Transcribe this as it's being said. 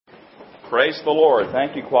Praise the Lord.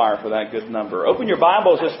 Thank you, choir, for that good number. Open your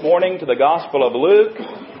Bibles this morning to the Gospel of Luke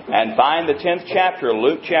and find the 10th chapter,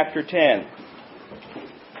 Luke chapter 10.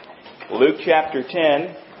 Luke chapter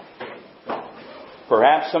 10.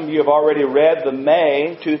 Perhaps some of you have already read the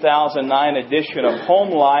May 2009 edition of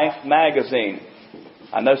Home Life magazine.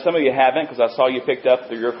 I know some of you haven't because I saw you picked up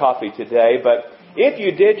your copy today. But if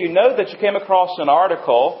you did, you know that you came across an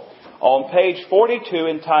article on page 42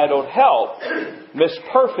 entitled, Help, Miss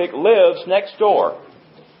Perfect Lives Next Door.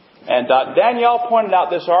 And Danielle pointed out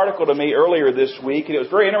this article to me earlier this week, and it was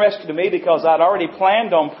very interesting to me because I'd already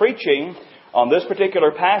planned on preaching on this particular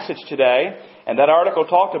passage today, and that article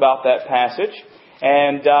talked about that passage.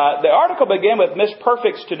 And the article began with Miss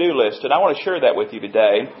Perfect's to-do list, and I want to share that with you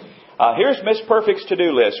today. Here's Miss Perfect's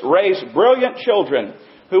to-do list. Raise brilliant children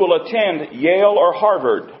who will attend Yale or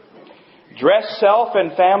Harvard. Dress self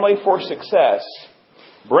and family for success.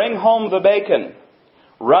 Bring home the bacon.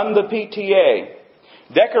 Run the PTA.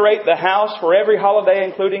 Decorate the house for every holiday,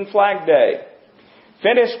 including Flag Day.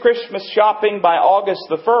 Finish Christmas shopping by August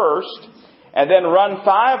the 1st. And then run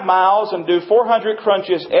 5 miles and do 400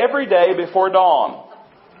 crunches every day before dawn.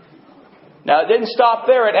 Now, it didn't stop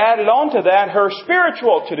there. It added on to that her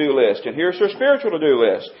spiritual to-do list. And here's her spiritual to-do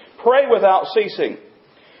list. Pray without ceasing.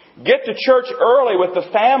 Get to church early with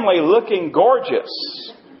the family looking gorgeous.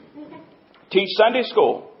 Teach Sunday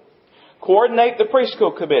school. Coordinate the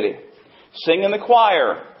preschool committee. Sing in the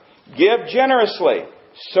choir. Give generously.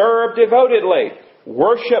 Serve devotedly.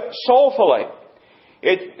 Worship soulfully.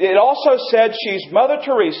 It also said she's Mother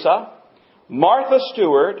Teresa, Martha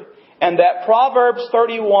Stewart, and that Proverbs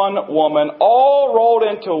 31 woman all rolled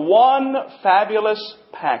into one fabulous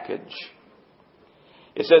package.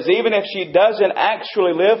 It says even if she doesn't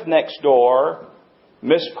actually live next door,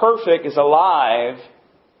 Miss Perfect is alive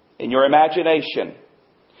in your imagination.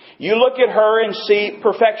 You look at her and see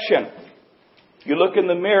perfection. You look in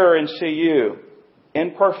the mirror and see you,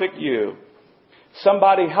 imperfect you.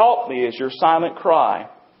 Somebody help me is your silent cry.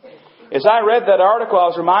 As I read that article, I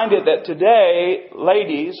was reminded that today,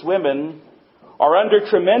 ladies, women, are under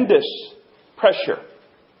tremendous pressure.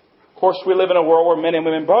 Of course, we live in a world where men and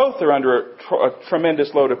women both are under a tremendous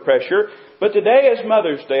load of pressure. But today is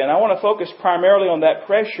Mother's Day, and I want to focus primarily on that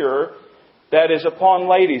pressure that is upon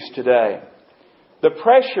ladies today. The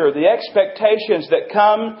pressure, the expectations that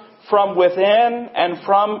come from within and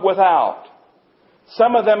from without.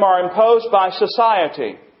 Some of them are imposed by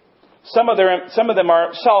society. Some of them are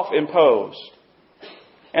self-imposed.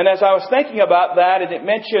 And as I was thinking about that, and it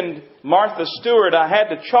mentioned Martha Stewart, I had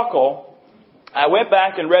to chuckle. I went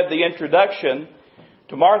back and read the introduction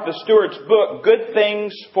to Martha Stewart's book, Good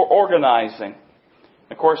Things for Organizing.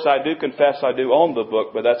 Of course, I do confess I do own the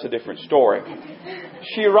book, but that's a different story.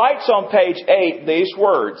 She writes on page 8 these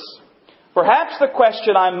words. Perhaps the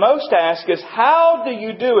question I most ask is, how do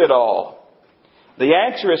you do it all? The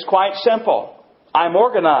answer is quite simple. I'm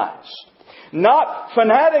organized. Not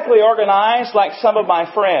fanatically organized like some of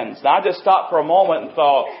my friends. Now, I just stopped for a moment and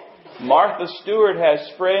thought, Martha Stewart has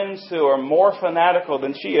friends who are more fanatical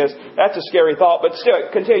than she is. That's a scary thought, but still,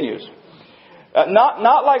 it continues.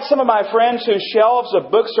 Not like some of my friends whose shelves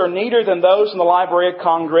of books are neater than those in the Library of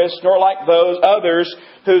Congress, nor like those others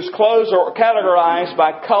whose clothes are categorized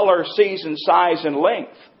by color, season, size, and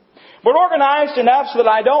length. But organized enough so that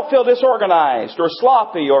I don't feel disorganized or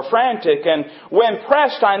sloppy or frantic. And when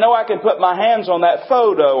pressed, I know I can put my hands on that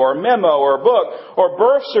photo or memo or book or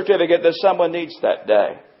birth certificate that someone needs that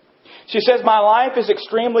day. She says, my life is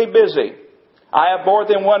extremely busy. I have more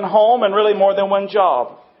than one home and really more than one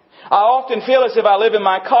job. I often feel as if I live in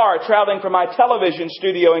my car traveling from my television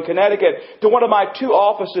studio in Connecticut to one of my 2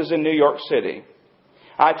 offices in New York City.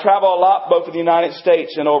 I travel a lot both in the United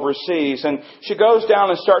States and overseas. And she goes down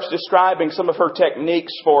and starts describing some of her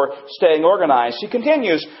techniques for staying organized. She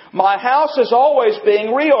continues, my house is always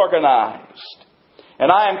being reorganized.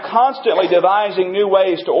 And I am constantly devising new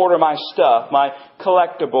ways to order my stuff, my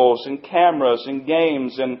collectibles and cameras and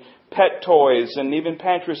games and pet toys and even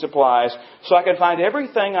pantry supplies, so I can find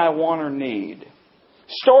everything I want or need.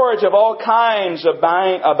 Storage of all kinds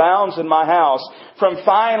abounds in my house, from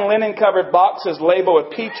fine linen-covered boxes labeled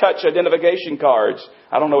with P-Touch identification cards.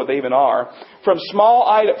 I don't know what they even are. For small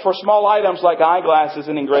items like eyeglasses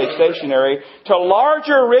and engraved stationery, to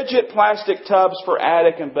larger rigid plastic tubs for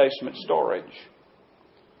attic and basement storage.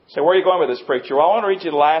 So where are you going with this, preacher? Well, I want to read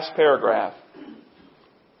you the last paragraph.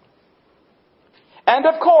 And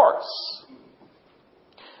of course,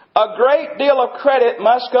 a great deal of credit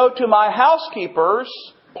must go to my housekeepers,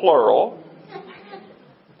 plural,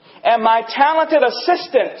 and my talented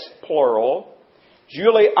assistants, plural,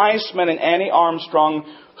 Julie Eisman and Annie Armstrong,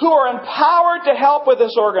 who are empowered to help with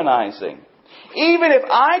this organizing. Even if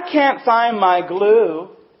I can't find my glue,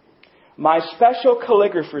 my special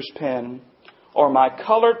calligrapher's pen, or my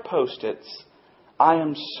colored Post-its, I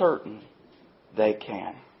am certain they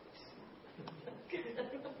can.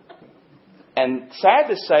 And sad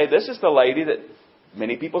to say, this is the lady that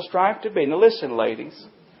many people strive to be. Now listen, ladies.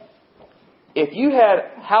 If you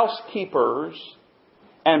had housekeepers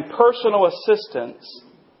and personal assistants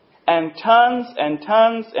and tons and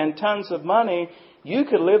tons and tons of money, you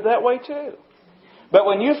could live that way too. But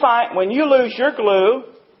when you lose your glue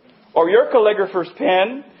or your calligrapher's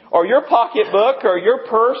pen or your pocketbook or your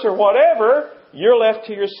purse or whatever, you're left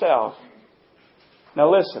to yourself.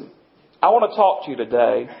 Now listen, I want to talk to you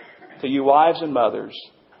today, to you wives and mothers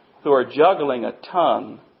who are juggling a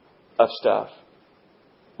ton of stuff.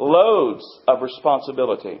 Loads of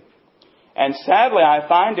responsibility. And sadly, I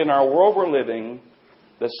find in our world we're living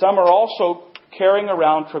that some are also carrying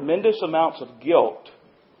around tremendous amounts of guilt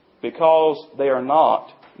because they are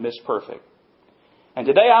not Miss Perfect. And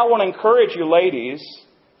today I want to encourage you ladies,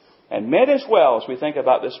 and men as well as we think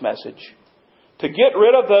about this message, to get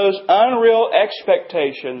rid of those unreal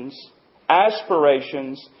expectations,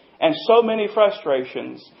 aspirations, and so many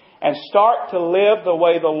frustrations, and start to live the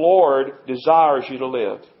way the Lord desires you to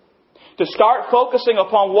live. To start focusing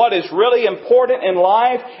upon what is really important in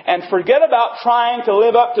life and forget about trying to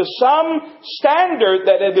live up to some standard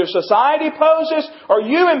that either society poses or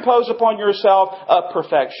you impose upon yourself of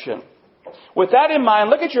perfection. With that in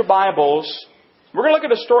mind, look at your Bibles. We're going to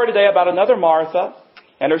look at a story today about another Martha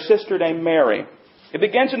and her sister named Mary. It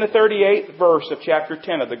begins in the 38th verse of chapter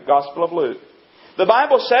 10 of the Gospel of Luke. The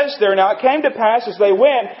Bible says there, now it came to pass as they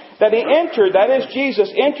went that he entered, that is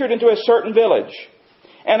Jesus, entered into a certain village.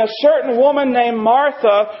 And a certain woman named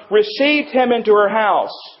Martha received him into her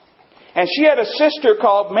house. And she had a sister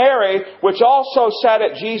called Mary, which also sat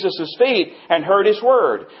at Jesus' feet and heard his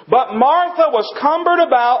word. But Martha was cumbered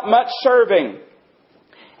about much serving,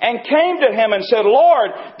 and came to him and said,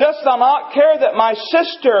 Lord, dost thou not care that my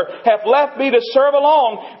sister hath left me to serve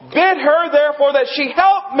alone? Bid her therefore that she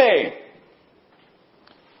help me.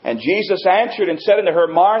 And Jesus answered and said unto her,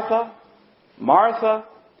 Martha, Martha,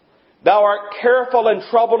 thou art careful and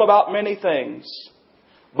troubled about many things,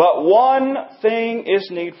 but one thing is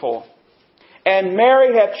needful. And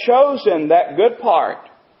Mary hath chosen that good part,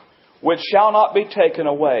 which shall not be taken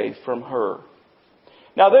away from her.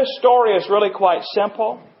 Now this story is really quite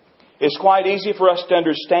simple. It's quite easy for us to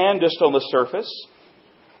understand just on the surface.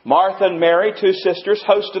 Martha and Mary, two sisters,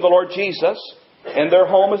 hosted the Lord Jesus in their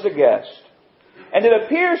home as a guest. And it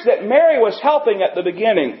appears that Mary was helping at the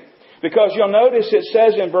beginning, because you'll notice it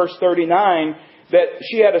says in verse 39 that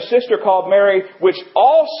she had a sister called Mary, which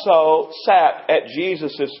also sat at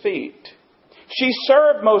Jesus' feet. She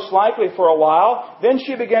served most likely for a while. Then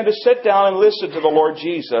she began to sit down and listen to the Lord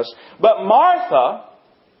Jesus. But Martha,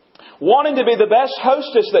 wanting to be the best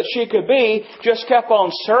hostess that she could be, just kept on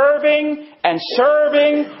serving and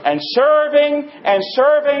serving and serving and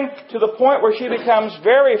serving to the point where she becomes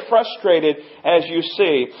very frustrated, as you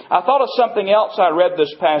see. I thought of something else I read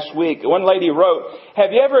this past week. One lady wrote,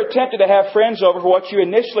 have you ever attempted to have friends over for what you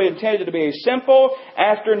initially intended to be a simple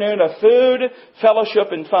afternoon of food, fellowship,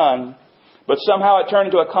 and fun, but somehow it turned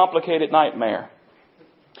into a complicated nightmare?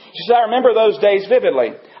 She said, I remember those days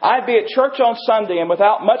vividly. I'd be at church on Sunday and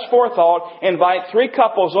without much forethought invite 3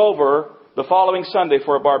 couples over the following Sunday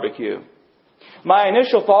for a barbecue. My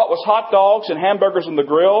initial thought was hot dogs and hamburgers on the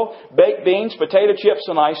grill, baked beans, potato chips,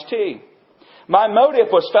 and iced tea. My motive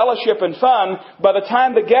was fellowship and fun. By the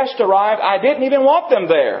time the guests arrived, I didn't even want them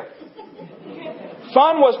there.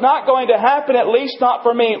 Fun was not going to happen, at least not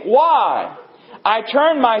for me. Why? I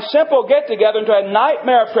turned my simple get-together into a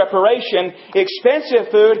nightmare of preparation, expensive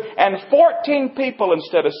food, and 14 people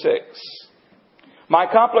instead of 6. My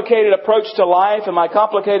complicated approach to life and my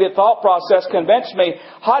complicated thought process convinced me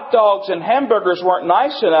hot dogs and hamburgers weren't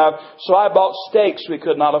nice enough, so I bought steaks we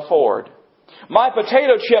could not afford. My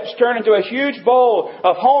potato chips turned into a huge bowl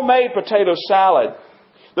of homemade potato salad.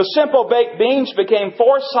 The simple baked beans became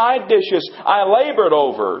 4 side dishes I labored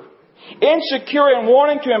over. Insecure and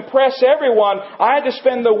wanting to impress everyone, I had to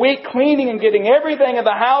spend the week cleaning and getting everything in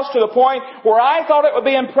the house to the point where I thought it would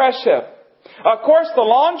be impressive. Of course, the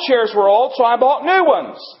lawn chairs were old, so I bought new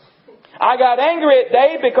ones. I got angry at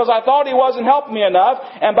Dave because I thought he wasn't helping me enough,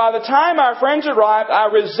 and by the time our friends arrived, I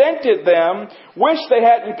resented them, wished they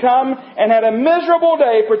hadn't come, and had a miserable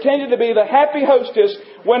day pretending to be the happy hostess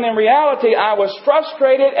when in reality I was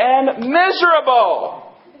frustrated and miserable.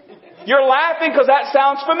 You're laughing because that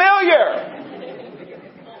sounds familiar.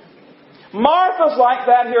 Martha's like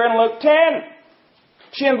that here in Luke 10.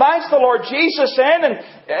 She invites the Lord Jesus in,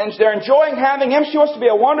 and they're enjoying having Him. She wants to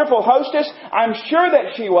be a wonderful hostess. I'm sure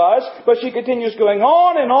that she was, but she continues going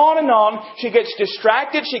on and on and on. She gets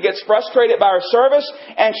distracted. She gets frustrated by her service,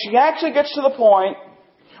 and she actually gets to the point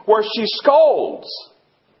where she scolds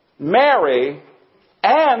Mary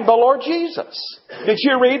and the Lord Jesus. Did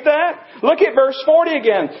you read that? Look at verse 40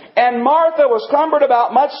 again. And Martha was cumbered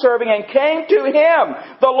about much serving and came to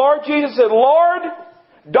Him. The Lord Jesus said, Lord,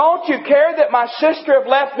 don't you care that my sister have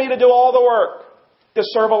left me to do all the work, to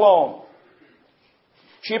serve alone?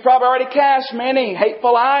 She probably already cast many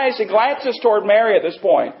hateful eyes and glances toward Mary at this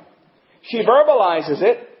point. She verbalizes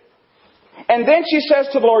it. And then she says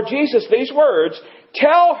to the Lord Jesus these words,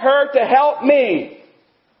 tell her to help me.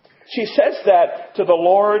 She says that to the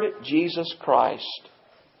Lord Jesus Christ.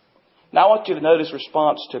 Now I want you to notice His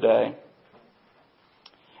response today.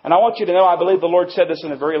 And I want you to know, I believe the Lord said this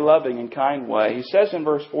in a very loving and kind way. He says in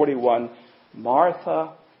verse 41,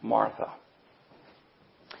 Martha, Martha,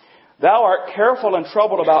 thou art careful and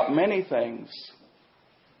troubled about many things,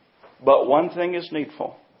 but one thing is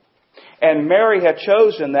needful. And Mary hath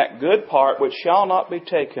chosen that good part which shall not be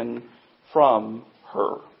taken from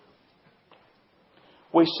her.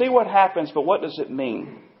 We see what happens, but what does it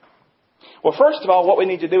mean? Well, first of all, what we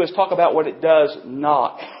need to do is talk about what it does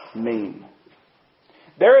not mean.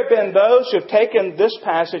 There have been those who have taken this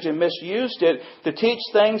passage and misused it to teach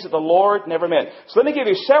things that the Lord never meant. So let me give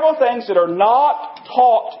you several things that are not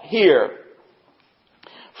taught here.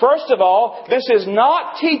 First of all, this is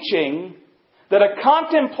not teaching that a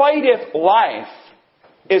contemplative life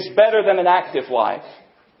is better than an active life.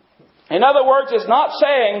 In other words, it's not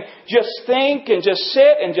saying just think and just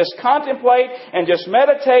sit and just contemplate and just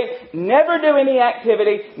meditate, never do any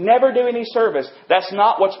activity, never do any service. That's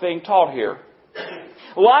not what's being taught here.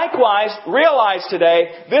 Likewise, realize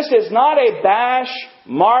today, this is not a bash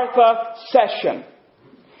Martha session.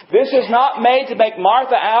 This is not made to make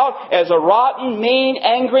Martha out as a rotten, mean,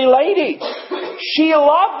 angry lady. She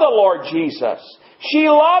loved the Lord Jesus. She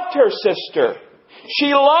loved her sister. She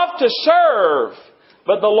loved to serve.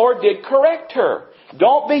 But the Lord did correct her.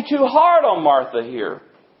 Don't be too hard on Martha here.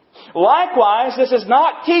 Likewise, this is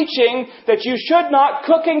not teaching that you should not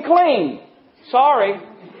cook and clean. Sorry.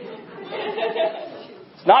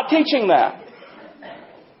 It's not teaching that.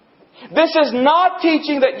 This is not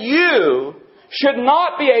teaching that you should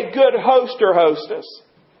not be a good host or hostess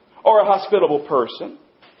or a hospitable person.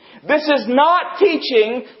 This is not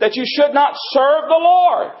teaching that you should not serve the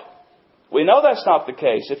Lord. We know that's not the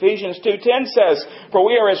case. Ephesians 2:10 says, for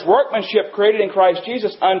we are His workmanship created in Christ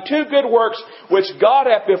Jesus unto good works which God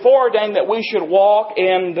hath before ordained that we should walk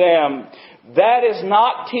in them. That is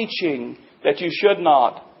not teaching that you should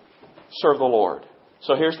not serve the Lord.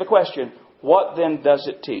 So here's the question. What then does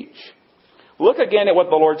it teach? Look again at what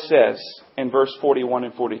the Lord says in verse 41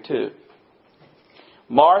 and 42.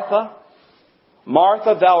 Martha,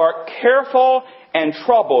 Martha, thou art careful and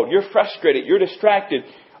troubled. You're frustrated. You're distracted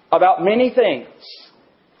about many things.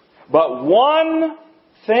 But one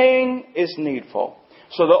thing is needful.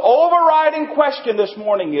 So the overriding question this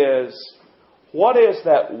morning is, what is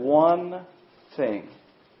that one thing?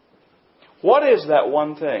 What is that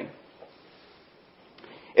one thing?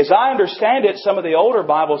 As I understand it, some of the older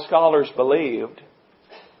Bible scholars believed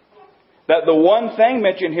that the one thing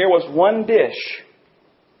mentioned here was one dish.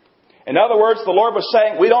 In other words, the Lord was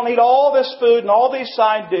saying, we don't need all this food and all these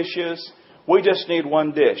side dishes. We just need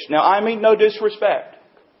one dish. Now, I mean no disrespect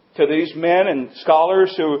to these men and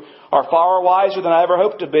scholars who are far wiser than I ever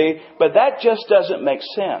hoped to be, but that just doesn't make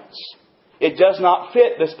sense. It does not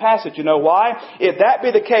fit this passage. You know why? If that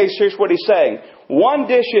be the case, here's what He's saying. One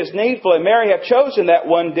dish is needful, and Mary hath chosen that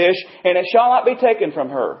one dish, and it shall not be taken from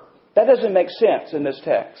her. That doesn't make sense in this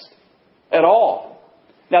text at all.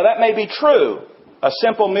 Now, that may be true. A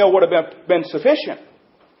simple meal would have been sufficient.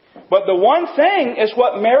 But the one thing is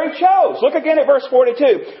what Mary chose. Look again at verse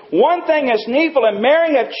 42. One thing is needful, and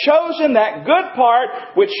Mary hath chosen that good part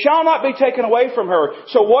which shall not be taken away from her.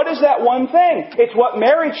 So what is that one thing? It's what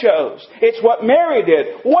Mary chose. It's what Mary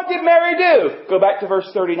did. What did Mary do? Go back to verse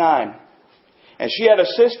 39. And she had a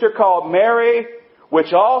sister called Mary,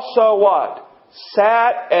 which also what?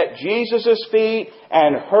 Sat at Jesus' feet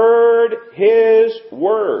and heard His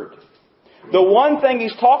word. The one thing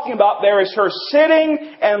He's talking about there is her sitting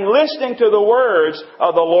and listening to the words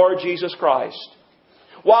of the Lord Jesus Christ.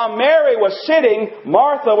 While Mary was sitting,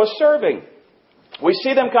 Martha was serving. We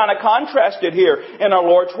see them kind of contrasted here in our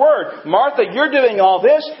Lord's Word. Martha, you're doing all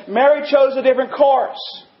this. Mary chose a different course.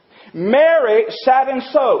 Mary sat and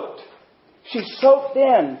soaked. She soaked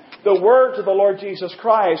in the words of the Lord Jesus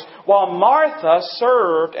Christ, while Martha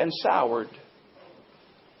served and soured.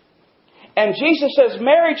 And Jesus says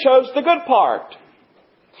Mary chose the good part.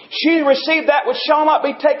 She received that which shall not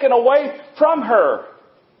be taken away from her.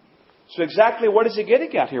 So exactly what is he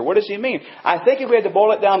getting at here? What does he mean? I think if we had to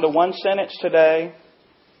boil it down to one sentence today,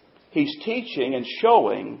 he's teaching and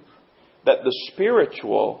showing that the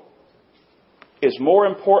spiritual is more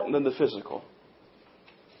important than the physical.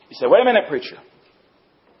 You say, wait a minute, preacher.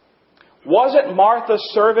 Wasn't Martha's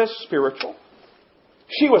service spiritual?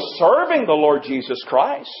 She was serving the Lord Jesus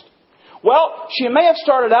Christ. Well, she may have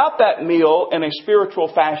started out that meal in a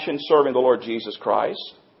spiritual fashion serving the Lord Jesus Christ.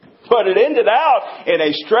 But it ended out in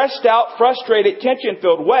a stressed out, frustrated,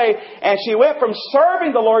 tension-filled way. And she went from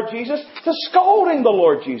serving the Lord Jesus to scolding the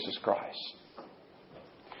Lord Jesus Christ.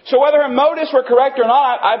 So whether her motives were correct or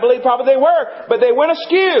not, I believe probably they were. But they went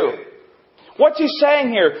askew. What's he saying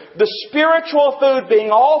here? The spiritual food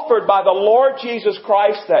being offered by the Lord Jesus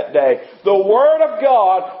Christ that day, the Word of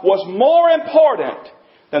God, was more important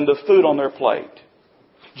than the food on their plate.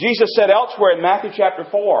 Jesus said elsewhere in Matthew chapter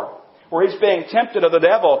 4, where He's being tempted of the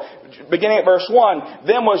devil, beginning at verse 1,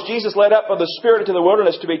 then was Jesus led up of the Spirit into the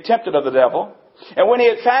wilderness to be tempted of the devil. And when He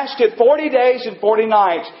had fasted 40 days and 40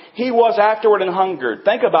 nights, He was afterward and hungered.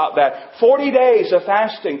 Think about that. 40 days of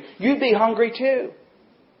fasting. You'd be hungry too.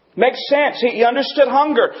 Makes sense. He understood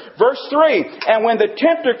hunger. Verse 3, and when the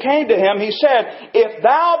tempter came to Him, He said, if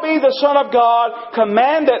Thou be the Son of God,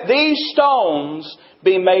 command that these stones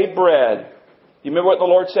be made bread. You remember what the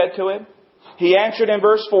Lord said to him? He answered in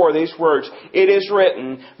verse 4 these words, it is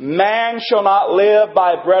written, man shall not live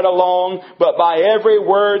by bread alone, but by every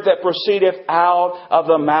word that proceedeth out of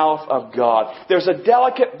the mouth of God. There's a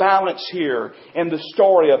delicate balance here in the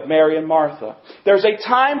story of Mary and Martha. There's a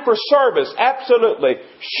time for service, absolutely.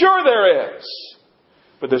 Sure there is.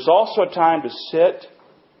 But there's also a time to sit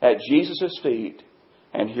at Jesus' feet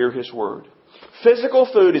and hear His Word. Physical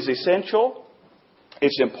food is essential.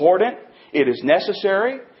 It's important. It is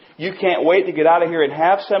necessary. You can't wait to get out of here and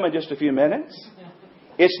have some in just a few minutes.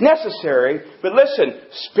 It's necessary. But listen,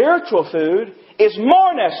 spiritual food is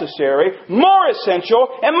more necessary, more essential,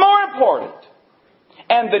 and more important.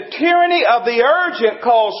 And the tyranny of the urgent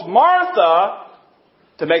caused Martha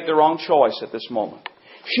to make the wrong choice at this moment.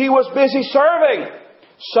 She was busy serving,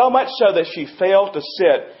 so much so that she failed to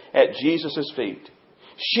sit at Jesus' feet.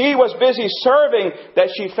 She was busy serving that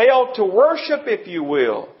she failed to worship, if you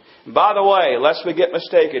will. By the way, lest we get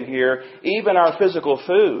mistaken here, even our physical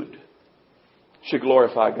food should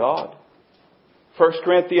glorify God. 1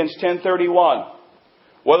 Corinthians 10:31.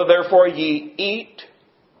 Whether therefore ye eat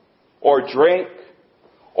or drink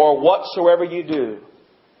or whatsoever you do,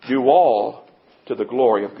 do all to the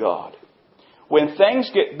glory of God. When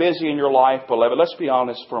things get busy in your life, beloved, let's be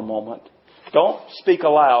honest for a moment. Don't speak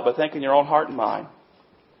aloud, but think in your own heart and mind.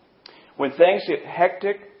 When things get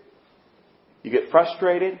hectic, you get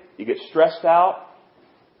frustrated, you get stressed out,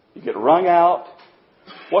 you get wrung out,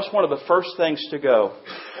 what's one of the first things to go?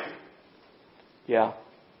 Yeah.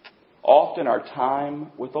 Often our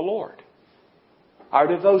time with the Lord. Our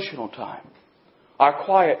devotional time. Our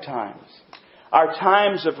quiet times. Our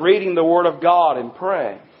times of reading the Word of God and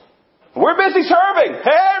praying. We're busy serving.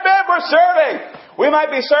 Hey, man, we're serving. We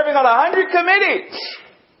might be serving on 100 committees.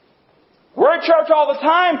 We're in church all the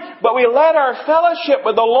time, but we let our fellowship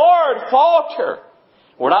with the Lord falter.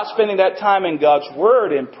 We're not spending that time in God's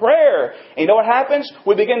Word, in prayer. And you know what happens?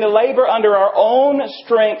 We begin to labor under our own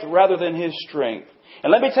strength rather than His strength. And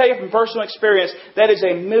let me tell you from personal experience, that is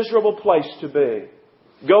a miserable place to be.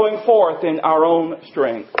 Going forth in our own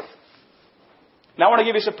strength. Now I want to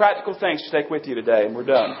give you some practical things to take with you today, and we're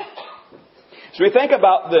done. So we think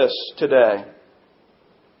about this today.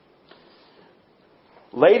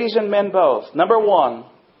 Ladies and men both. Number one,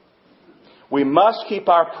 we must keep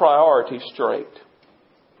our priorities straight.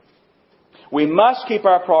 We must keep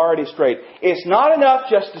our priorities straight. It's not enough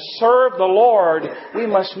just to serve the Lord. We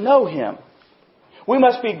must know Him. We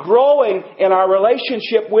must be growing in our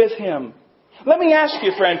relationship with Him. Let me ask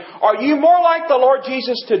you, friend, are you more like the Lord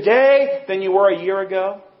Jesus today than you were a year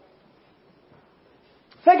ago?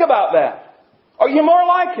 Think about that. Are you more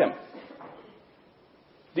like Him?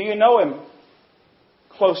 Do you know Him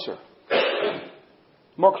closer?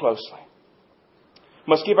 More closely.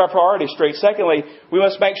 We must keep our priorities straight. Secondly, we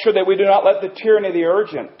must make sure that we do not let the tyranny of the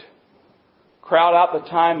urgent crowd out the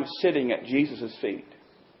time of sitting at Jesus' feet.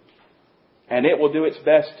 And it will do its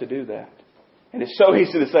best to do that. And it's so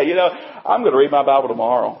easy to say, I'm going to read my Bible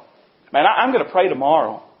tomorrow. Man, I'm going to pray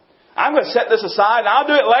tomorrow. I'm going to set this aside and I'll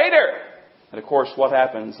do it later. And of course, what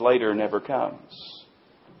happens later never comes.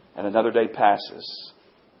 And another day passes.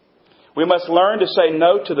 We must learn to say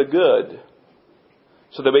no to the good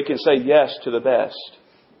so that we can say yes to the best.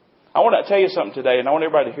 I want to tell you something today, and I want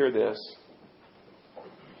everybody to hear this.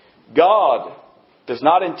 God does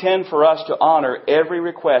not intend for us to honor every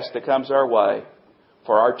request that comes our way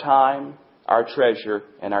for our time, our treasure,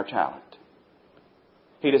 and our talent.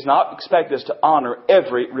 He does not expect us to honor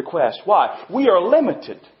every request. Why? We are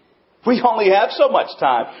limited. We only have so much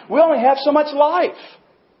time. We only have so much life.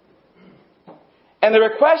 And the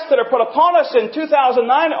requests that are put upon us in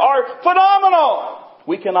 2009 are phenomenal.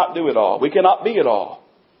 We cannot do it all. We cannot be it all.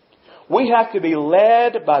 We have to be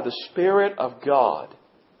led by the Spirit of God.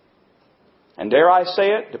 And dare I say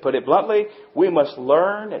it, to put it bluntly, we must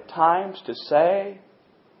learn at times to say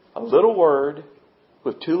a little word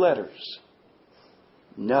with 2 letters.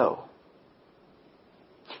 No.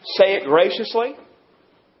 Say it graciously.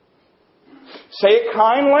 Say it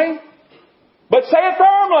kindly. But say it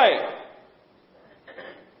firmly.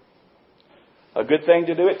 A good thing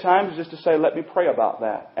to do at times is just to say, let me pray about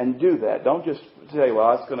that. And do that. Don't just say,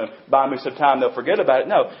 well, it's going to buy me some time, they'll forget about it.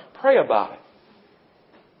 No, pray about it.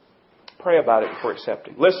 Pray about it before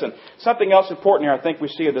accepting. Listen, something else important here I think we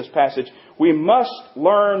see in this passage. We must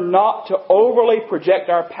learn not to overly project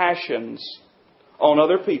our passions on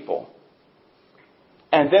other people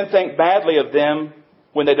and then think badly of them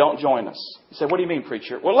when they don't join us. You say, what do you mean,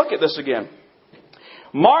 preacher? Well, look at this again.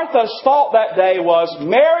 Martha's thought that day was,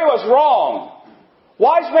 Mary was wrong.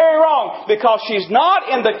 Why is Mary wrong? Because she's not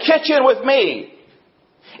in the kitchen with me.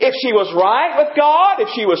 If she was right with God, if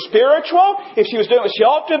she was spiritual, if she was doing what she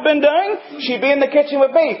ought to have been doing, she'd be in the kitchen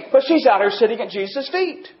with me. But she's out here sitting at Jesus'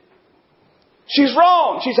 feet. She's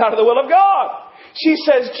wrong. She's out of the will of God. She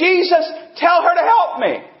says, Jesus, tell her to help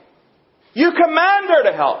me. You command her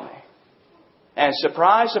to help me. And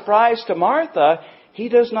surprise, surprise to Martha, He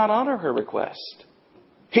does not honor her request.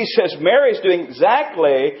 He says, Mary's doing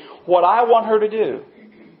exactly what I want her to do.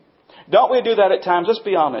 Don't we do that at times? Let's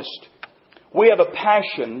be honest. We have a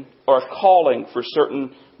passion or a calling for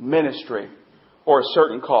certain ministry or a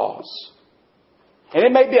certain cause. And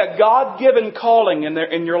it may be a God-given calling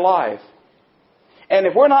in your life. And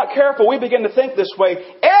if we're not careful, we begin to think this way.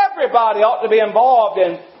 Everybody ought to be involved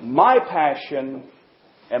in my passion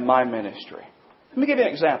and my ministry. Let me give you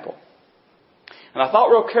an example. And I thought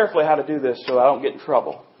real carefully how to do this so I don't get in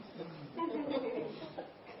trouble.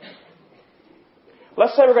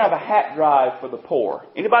 Let's say we're going to have a hat drive for the poor.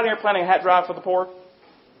 Anybody here planning a hat drive for the poor?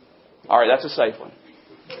 All right, that's a safe one.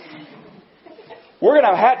 We're going to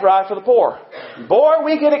have a hat drive for the poor. Boy,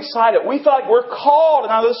 we get excited. We feel like we're called.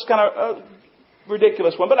 Now, this is kind of a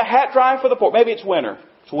ridiculous one, but a hat drive for the poor. Maybe it's winter.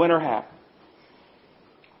 It's a winter hat.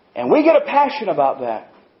 And we get a passion about that.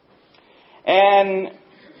 And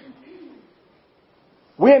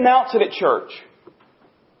we announce it at church.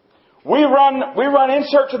 We run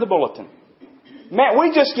inserts of the bulletin. Man,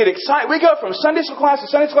 we just get excited. We go from Sunday school class to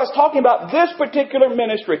Sunday school class talking about this particular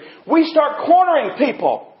ministry. We start cornering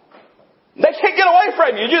people. They can't get away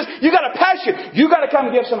from you. You got a passion. You got to come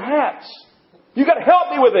and give some hats. You got to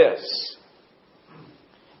help me with this.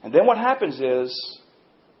 And then what happens is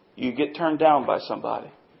you get turned down by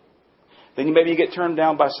somebody. Then maybe you get turned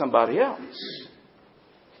down by somebody else.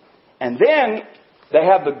 And then they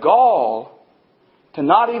have the gall to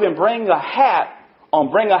not even bring a hat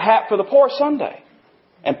for the poor Sunday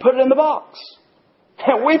and put it in the box.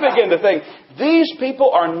 And we begin to think, these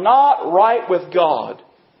people are not right with God.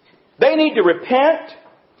 They need to repent.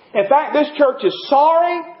 In fact, this church is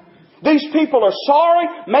sorry. These people are sorry.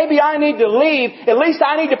 Maybe I need to leave. At least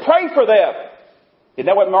I need to pray for them. Isn't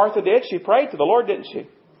that what Martha did? She prayed to the Lord, didn't she?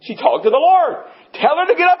 She talked to the Lord. Tell her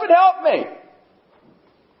to get up and help me.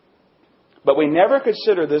 But we never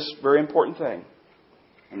consider this very important thing.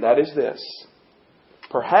 And that is this.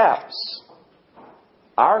 Perhaps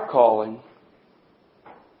our calling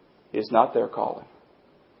is not their calling.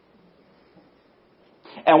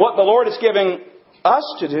 And what the Lord is giving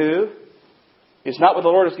us to do is not what the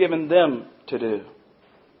Lord has given them to do.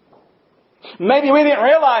 Maybe we didn't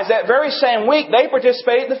realize that very same week they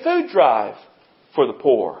participated in the food drive for the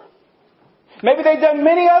poor. Maybe they've done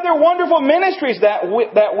many other wonderful ministries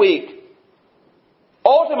that week.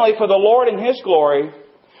 Ultimately for the Lord and His glory.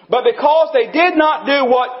 But because they did not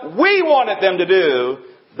do what we wanted them to do,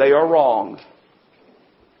 they are wrong.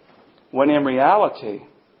 When in reality,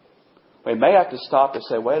 we may have to stop and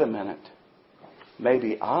say, wait a minute.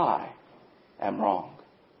 Maybe I am wrong.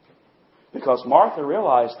 Because Martha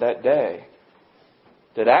realized that day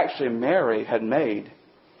that actually Mary had made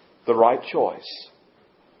the right choice.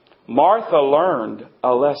 Martha learned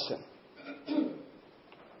a lesson.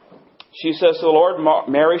 She says to the Lord,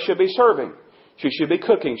 Mary should be serving. She should be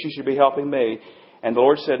cooking. She should be helping me. And the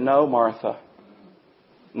Lord said, no, Martha,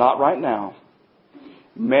 not right now.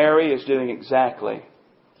 Mary is doing exactly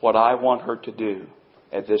what I want her to do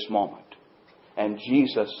at this moment. And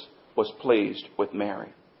Jesus was pleased with Mary.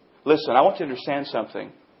 Listen, I want you to understand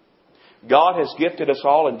something. God has gifted us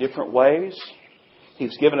all in different ways.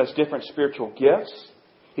 He's given us different spiritual gifts.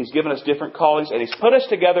 He's given us different callings. And He's put us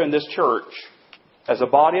together in this church as a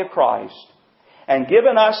body of Christ and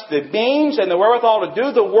given us the means and the wherewithal to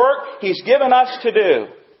do the work He's given us to do.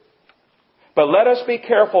 But let us be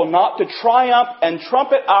careful not to triumph and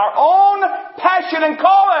trumpet our own passion and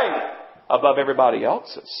calling above everybody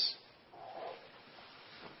else's.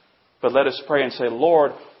 But let us pray and say,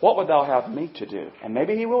 Lord, what would Thou have me to do? And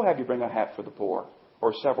maybe He will have you bring a hat for the poor,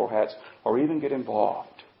 or several hats, or even get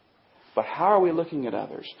involved. But how are we looking at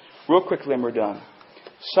others? Real quickly and we're done.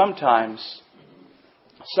 Sometimes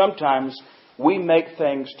we make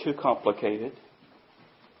things too complicated.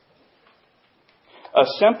 A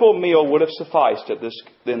simple meal would have sufficed at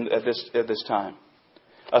this time.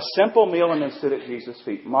 A simple meal and then sit at Jesus'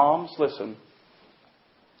 feet. Moms, listen.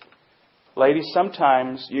 Ladies,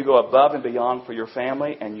 sometimes you go above and beyond for your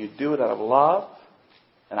family and you do it out of love.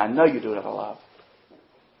 And I know you do it out of love.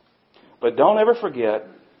 But don't ever forget,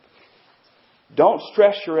 don't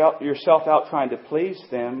stress yourself out trying to please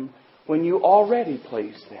them when you already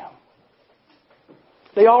please them.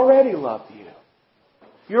 They already love you.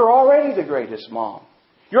 You're already the greatest mom.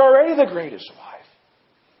 You're already the greatest wife.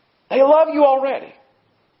 They love you already.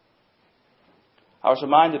 I was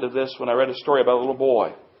reminded of this when I read a story about a little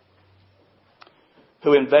boy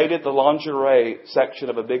who invaded the lingerie section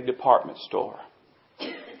of a big department store.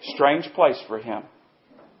 Strange place for him.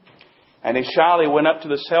 And he shyly went up to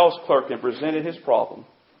the sales clerk and presented his problem.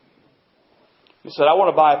 He said, I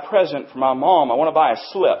want to buy a present for my mom. I want to buy a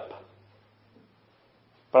slip.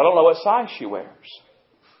 But I don't know what size she wears.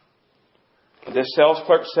 And this sales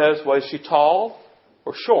clerk says, well, is she tall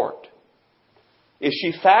or short? Is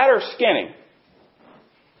she fat or skinny?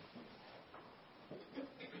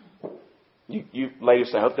 You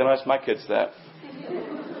ladies say, I hope they don't ask my kids that.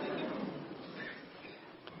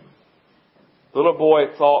 The little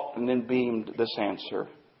boy thought and then beamed this answer.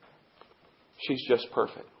 She's just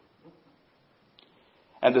perfect.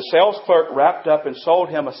 And the sales clerk wrapped up and sold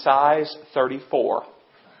him a size 34.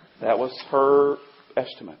 That was her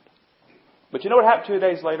estimate. But you know what happened 2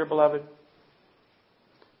 days later, beloved?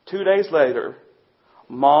 2 days later,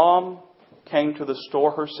 Mom came to the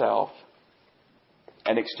store herself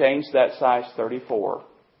and exchanged that size 34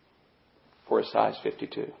 for a size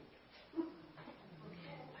 52.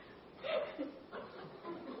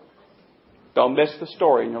 Don't miss the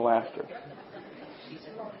story in your laughter.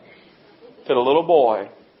 To the little boy,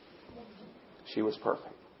 she was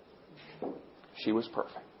perfect. She was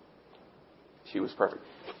perfect. She was perfect.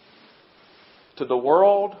 To the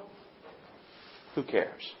world, who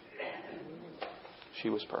cares? She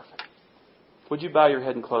was perfect. Would you bow your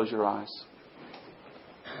head and close your eyes?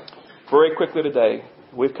 Very quickly today,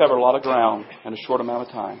 we've covered a lot of ground in a short amount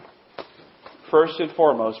of time. First and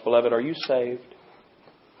foremost, beloved, are you saved?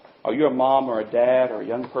 Are you a mom or a dad or a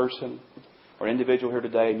young person or an individual here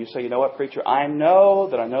today and you say, you know what, preacher, I know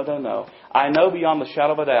beyond the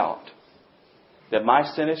shadow of a doubt that my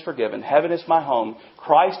sin is forgiven. Heaven is my home.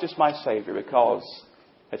 Christ is my Savior because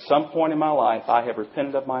at some point in my life I have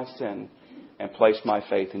repented of my sin and placed my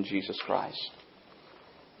faith in Jesus Christ.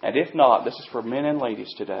 And if not, this is for men and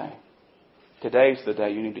ladies today. Today's the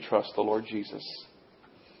day you need to trust the Lord Jesus.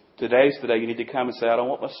 Today's the day you need to come and say, I don't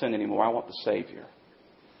want my sin anymore. I want the Savior.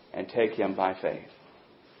 And take Him by faith.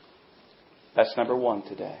 That's number one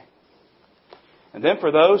today. And then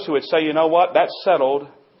for those who would say, you know what, that's settled.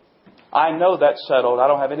 I know that's settled. I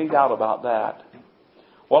don't have any doubt about that.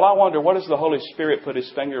 Well, I wonder, what does the Holy Spirit put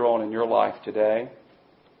His finger on in your life today?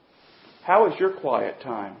 How is your quiet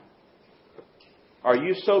time? Are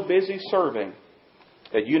you so busy serving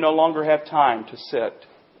that you no longer have time to sit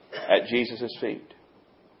at Jesus' feet?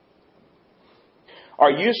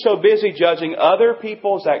 Are you so busy judging other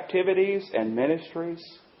people's activities and ministries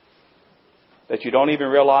that you don't even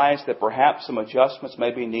realize that perhaps some adjustments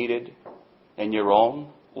may be needed in your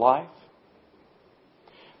own life?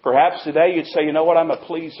 Perhaps today you'd say, you know what, I'm a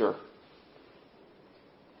pleaser.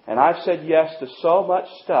 And I've said yes to so much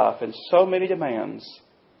stuff and so many demands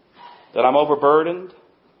that I'm overburdened,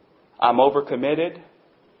 I'm overcommitted,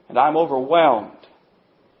 and I'm overwhelmed.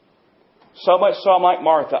 So much so I'm like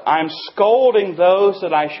Martha. I'm scolding those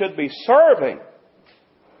that I should be serving.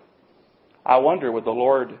 I wonder, would the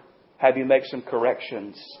Lord have you make some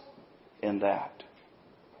corrections in that?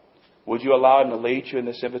 Would you allow Him to lead you in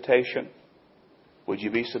this invitation? Would you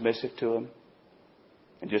be submissive to Him?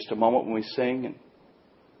 In just a moment when we sing, and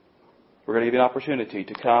we're going to give you an opportunity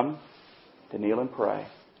to come, to kneel and pray.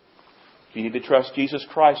 If you need to trust Jesus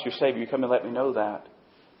Christ, your Savior, you come and let me know that.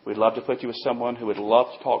 We'd love to put you with someone who would love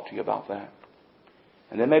to talk to you about that.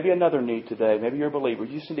 And then maybe another need today. Maybe you're a believer.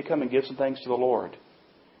 You just need to come and give some things to the Lord.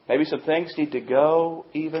 Maybe some things need to go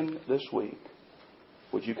even this week.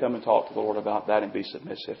 Would you come and talk to the Lord about that and be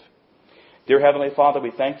submissive? Dear Heavenly Father,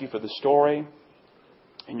 we thank you for the story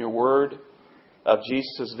in your word of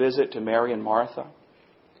Jesus' visit to Mary and Martha.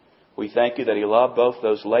 We thank you that He loved both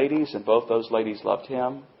those ladies and both those ladies loved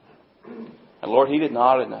Him. And Lord, He did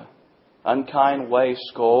not in an unkind way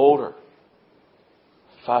scold or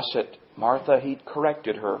fuss at Martha. He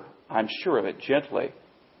corrected her, I'm sure of it, gently,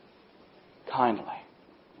 kindly.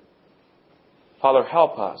 Father,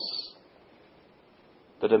 help us.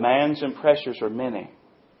 The demands and pressures are many.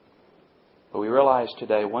 But we realize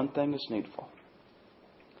today one thing is needful.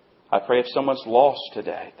 I pray if someone's lost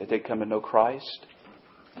today, that they'd come to know Christ.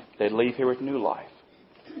 They'd leave here with new life.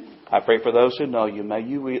 I pray for those who know you. May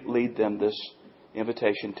you lead them this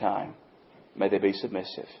invitation time. May they be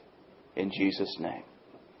submissive. In Jesus' name,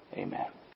 amen.